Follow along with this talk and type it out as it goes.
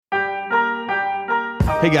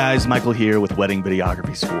Hey guys, Michael here with Wedding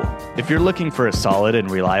Videography School. If you're looking for a solid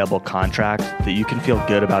and reliable contract that you can feel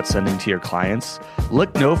good about sending to your clients,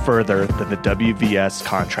 look no further than the WVS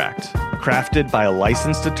contract, crafted by a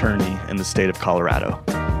licensed attorney in the state of Colorado.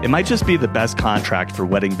 It might just be the best contract for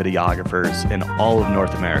wedding videographers in all of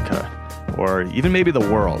North America, or even maybe the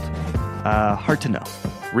world. Hard to know.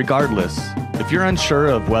 Regardless, if you're unsure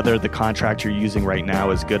of whether the contract you're using right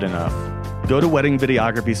now is good enough, go to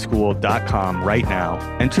weddingvideographyschool.com right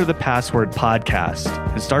now, enter the password podcast,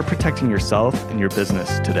 and start protecting yourself and your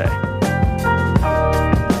business today.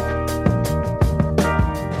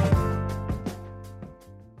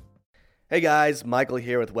 Hey guys, Michael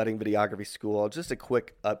here with Wedding Videography School. Just a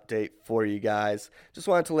quick update for you guys. Just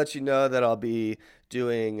wanted to let you know that I'll be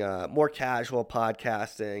doing more casual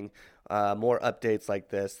podcasting, more updates like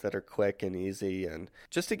this that are quick and easy, and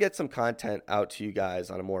just to get some content out to you guys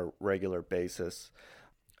on a more regular basis.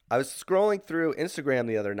 I was scrolling through Instagram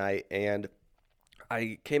the other night and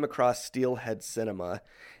I came across Steelhead Cinema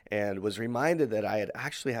and was reminded that I had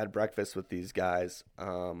actually had breakfast with these guys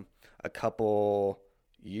a couple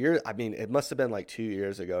years. I mean, it must have been like 2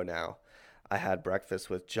 years ago now. I had breakfast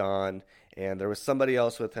with John, and there was somebody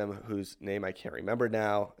else with him whose name I can't remember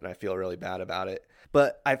now, and I feel really bad about it.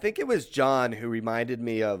 But I think it was John who reminded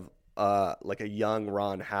me of like a young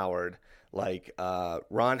Ron Howard, like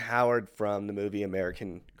Ron Howard from the movie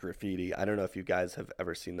American Graffiti. I don't know if you guys have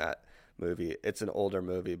ever seen that movie. It's an older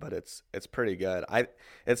movie, but it's pretty good.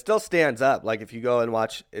 It still stands up. Like if you go and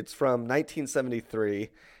watch, it's from 1973,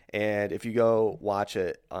 and if you go watch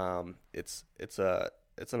it, it's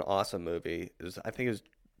an awesome movie. I think it was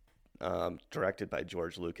directed by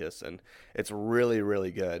George Lucas, and it's really,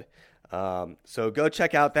 really good. So go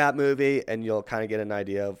check out that movie, and you'll kind of get an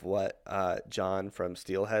idea of what John from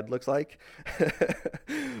Steelhead looks like.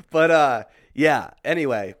 But yeah,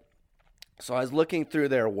 anyway, so I was looking through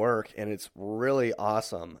their work, and it's really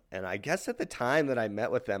awesome. And I guess at the time that I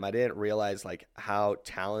met with them, I didn't realize like how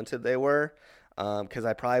talented they were, because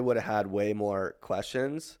I probably would have had way more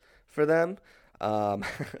questions for them.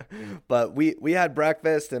 But we had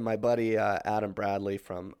breakfast, and my buddy Adam Bradley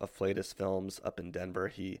from Afflatus Films up in Denver,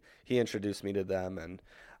 he introduced me to them. And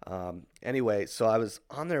anyway, so I was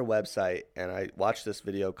on their website and I watched this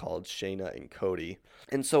video called Shayna and Cody.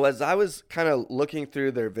 And so as I was kind of looking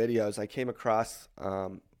through their videos, I came across a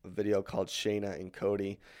video called Shayna and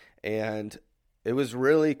Cody, and it was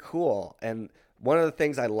really cool. And one of the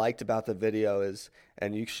things I liked about the video is,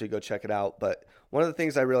 and you should go check it out, but one of the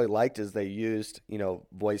things I really liked is they used,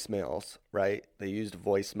 voicemails, right? They used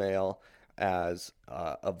voicemail as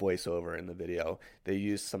a voiceover in the video. They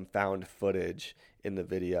used some found footage in the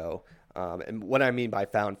video. And what I mean by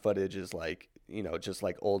found footage is like, just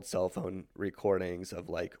like old cell phone recordings of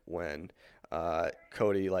like when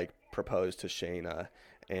Cody like proposed to Shayna.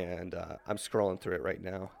 And I'm scrolling through it right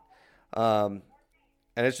now.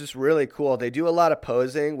 And it's just really cool. They do a lot of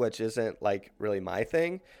posing, which isn't like really my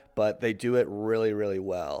thing, but they do it really, really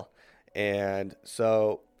well. And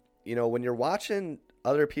so, when you're watching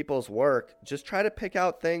other people's work, just try to pick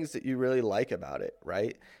out things that you really like about it,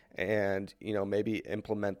 right? And, maybe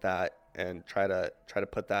implement that and try to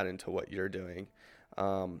put that into what you're doing.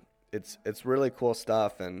 It's really cool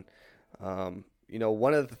stuff. And,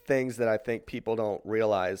 one of the things that I think people don't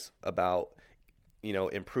realize about,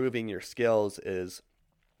 improving your skills is,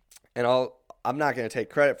 and I'm not going to take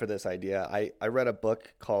credit for this idea. I read a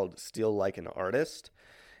book called Steal Like an Artist,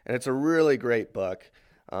 and it's a really great book.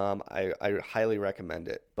 I highly recommend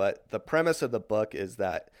it. But the premise of the book is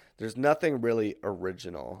that there's nothing really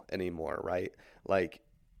original anymore, right? Like,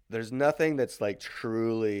 there's nothing that's like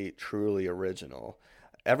truly, truly original.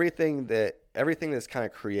 Everything that's kind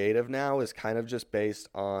of creative now is kind of just based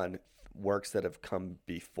on works that have come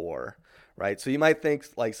before, right? So you might think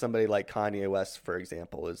like somebody like Kanye West, for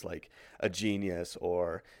example, is like a genius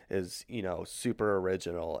or is, super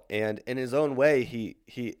original. And in his own way, he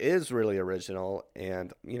is really original.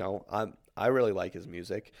 And, I really like his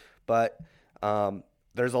music, but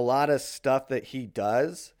there's a lot of stuff that he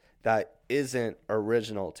does that isn't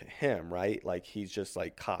original to him, right? Like he's just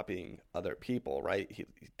like copying other people, right? He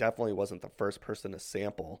definitely wasn't the first person to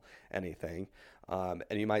sample anything. And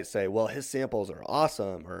you might say, well, his samples are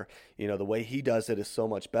awesome, or, the way he does it is so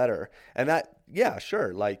much better. And that, yeah,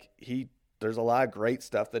 sure. Like there's a lot of great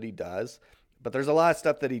stuff that he does, but there's a lot of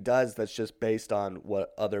stuff that he does that's just based on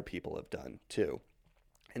what other people have done too.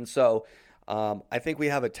 And so I think we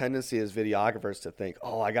have a tendency as videographers to think,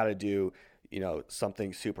 oh, I got to do,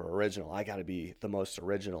 something super original. I got to be the most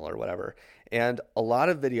original or whatever. And a lot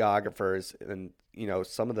of videographers, and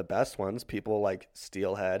some of the best ones, people like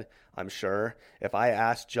Steelhead, I'm sure, if I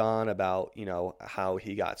asked John about, how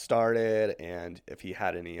he got started and if he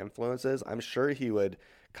had any influences, I'm sure he would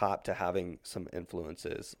cop to having some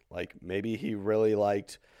influences. Like maybe he really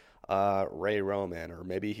liked Ray Roman, or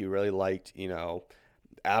maybe he really liked,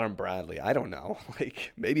 Adam Bradley. I don't know.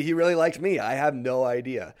 Like maybe he really liked me. I have no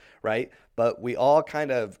idea, right? But we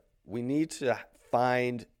need to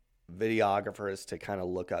find videographers to kind of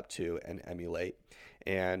look up to and emulate.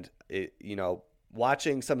 And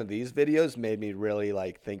watching some of these videos made me really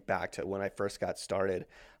like think back to when I first got started.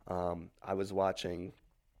 I was watching,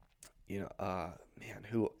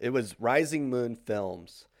 who it was. Rising Moon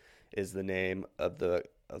Films is the name of the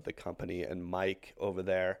company, and Mike over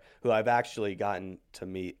there, who I've actually gotten to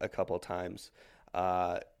meet a couple times.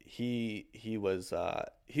 He was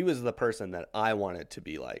the person that I wanted to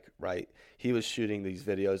be like, right? He was shooting these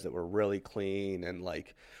videos that were really clean and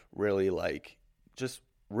like really like just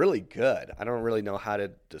really good. I don't really know how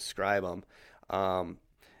to describe them.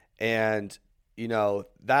 And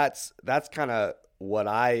that's kind of what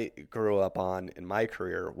I grew up on in my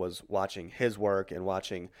career, was watching his work and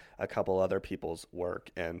watching a couple other people's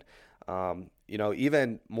work. And,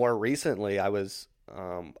 even more recently,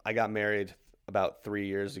 I got married about 3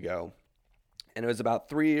 years ago. And it was about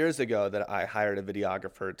 3 years ago that I hired a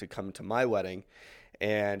videographer to come to my wedding.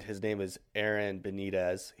 And his name is Aaron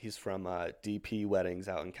Benitez. He's from DP Weddings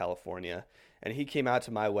out in California. And he came out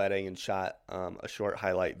to my wedding and shot a short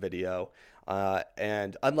highlight video.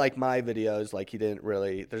 And unlike my videos, like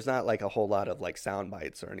there's not like a whole lot of like sound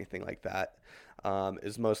bites or anything like that.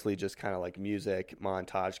 It's mostly just kind of like music,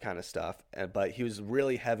 montage kind of stuff. But he was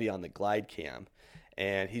really heavy on the glide cam,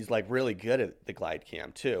 and he's like really good at the glide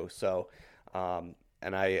cam too. So,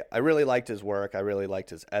 and I really liked his work. I really liked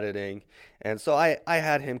his editing. And so I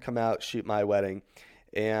had him come out, shoot my wedding.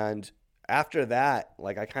 And after that,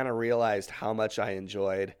 like I kind of realized how much I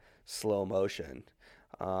enjoyed slow motion.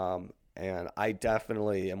 And I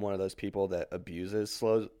definitely am one of those people that abuses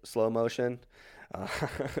slow motion. Uh,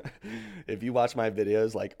 if you watch my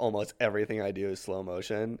videos, like almost everything I do is slow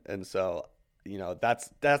motion. And so,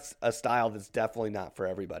 that's a style that's definitely not for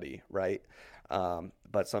everybody, right?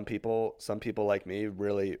 But some people like me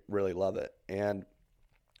really, really love it. And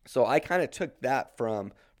so I kind of took that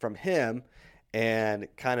from him and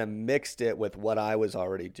kind of mixed it with what I was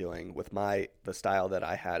already doing with the style that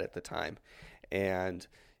I had at the time. And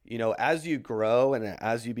as you grow and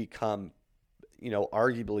as you become,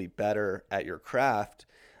 arguably better at your craft,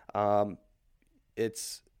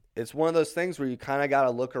 it's one of those things where you kind of got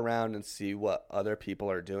to look around and see what other people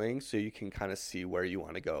are doing so you can kind of see where you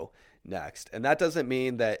want to go next. And that doesn't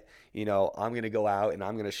mean that, I'm going to go out and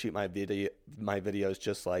I'm going to shoot my videos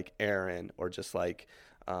just like Aaron or just like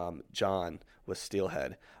John with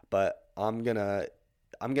Steelhead, but I'm going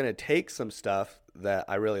to take some stuff that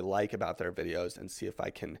I really like about their videos and see if I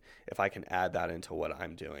can add that into what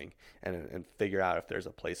I'm doing and figure out if there's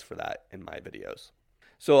a place for that in my videos.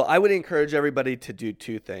 So I would encourage everybody to do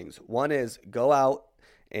two things. One is go out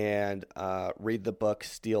and read the book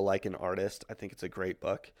Steal Like an Artist. I think it's a great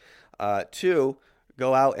book. Two,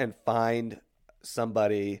 go out and find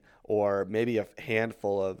somebody or maybe a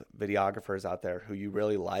handful of videographers out there who you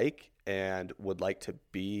really like and would like to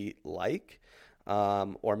be like.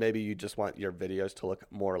 Or maybe you just want your videos to look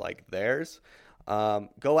more like theirs.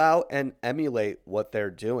 Go out and emulate what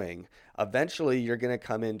they're doing. Eventually, you're going to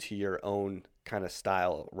come into your own kind of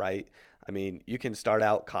style, right? I mean, you can start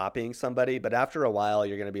out copying somebody, but after a while,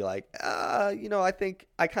 you're going to be like, I think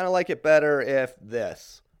I kind of like it better if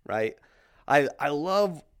this, right? I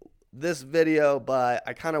love this video, but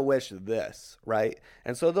I kind of wish this, right?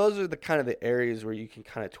 And so those are the kind of the areas where you can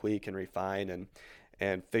kind of tweak and refine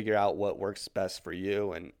and figure out what works best for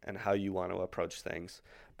you and how you want to approach things.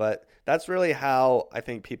 But that's really how I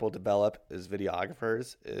think people develop as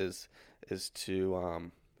videographers is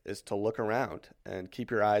to look around and keep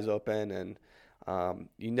your eyes open. And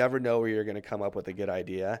you never know where you're going to come up with a good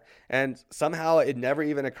idea. And somehow it never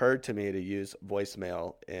even occurred to me to use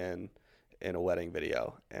voicemail in a wedding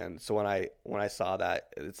video. And so when I saw that,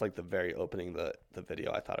 it's like the very opening of the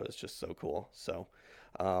video, I thought it was just so cool. So,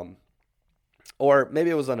 or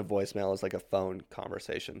maybe it was on a voicemail, it was like a phone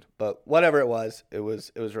conversation, but whatever it was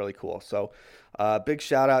really cool. So big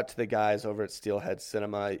shout out to the guys over at Steelhead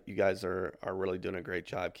Cinema. You guys are really doing a great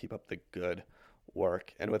job. Keep up the good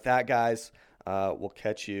work. And with that, guys, we'll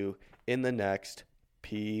catch you in the next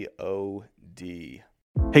POD.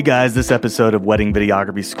 Hey guys, this episode of Wedding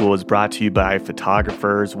Videography School is brought to you by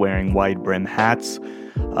Photographers Wearing Wide Brim Hats.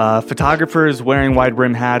 Photographers Wearing Wide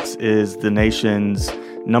Brim Hats is the nation's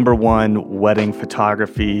 #1 wedding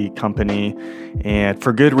photography company, and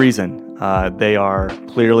for good reason. They are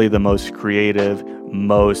clearly the most creative,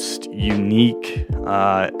 most unique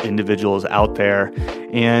individuals out there,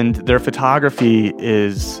 and their photography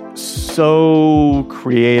is so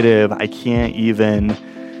creative, I can't even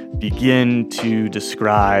begin to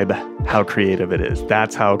describe how creative it is.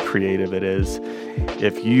 That's how creative it is.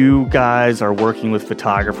 If you guys are working with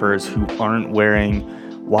photographers who aren't wearing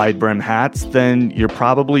wide brim hats, then you're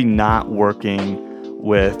probably not working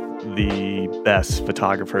with the best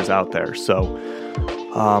photographers out there. So,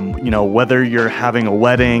 whether you're having a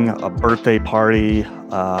wedding, a birthday party,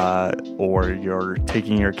 or you're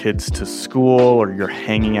taking your kids to school, or you're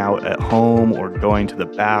hanging out at home, or going to the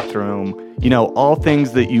bathroom, all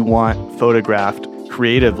things that you want photographed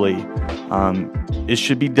creatively, it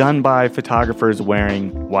should be done by photographers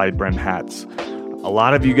wearing wide brim hats. A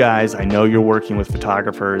lot of you guys, I know you're working with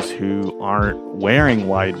photographers who aren't wearing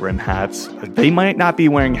wide brim hats. They might not be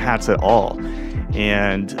wearing hats at all.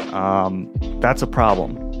 And that's a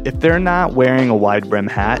problem. If they're not wearing a wide brim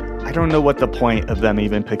hat, I don't know what the point of them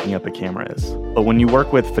even picking up a camera is. But when you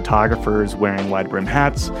work with photographers wearing wide brim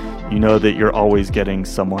hats, you know that you're always getting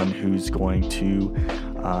someone who's going to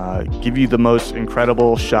give you the most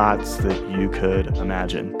incredible shots that you could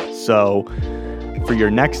imagine. So for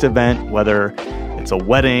your next event, whether it's a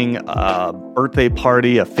wedding, a birthday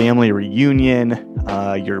party, a family reunion,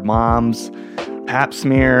 your mom's pap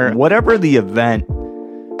smear, whatever the event,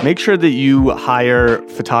 make sure that you hire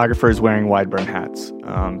photographers wearing wide brim hats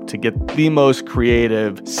to get the most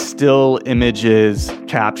creative still images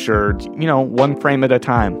captured, one frame at a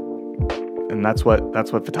time. And that's what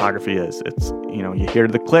photography is. It's, you hear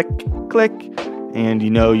the click, and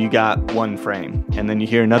you got one frame. And then you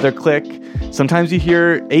hear another click. Sometimes you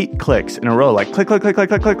hear 8 clicks in a row, like click. That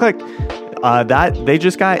they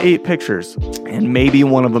just got 8 pictures, and maybe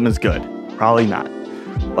one of them is good. Probably not.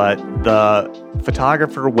 But the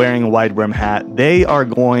photographer wearing a wide brim hat, they are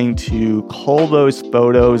going to cull those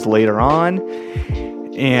photos later on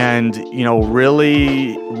and,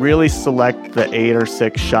 really select the 8 or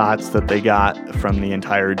 6 shots that they got from the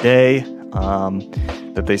entire day,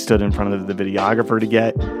 that they stood in front of the videographer to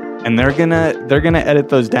get. And they're gonna edit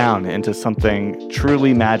those down into something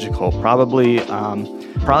truly magical. Probably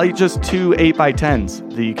just 2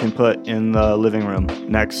 8x10s that you can put in the living room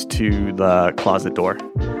next to the closet door.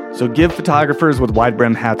 So give photographers with wide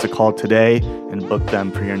brim hats a call today and book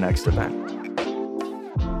them for your next event.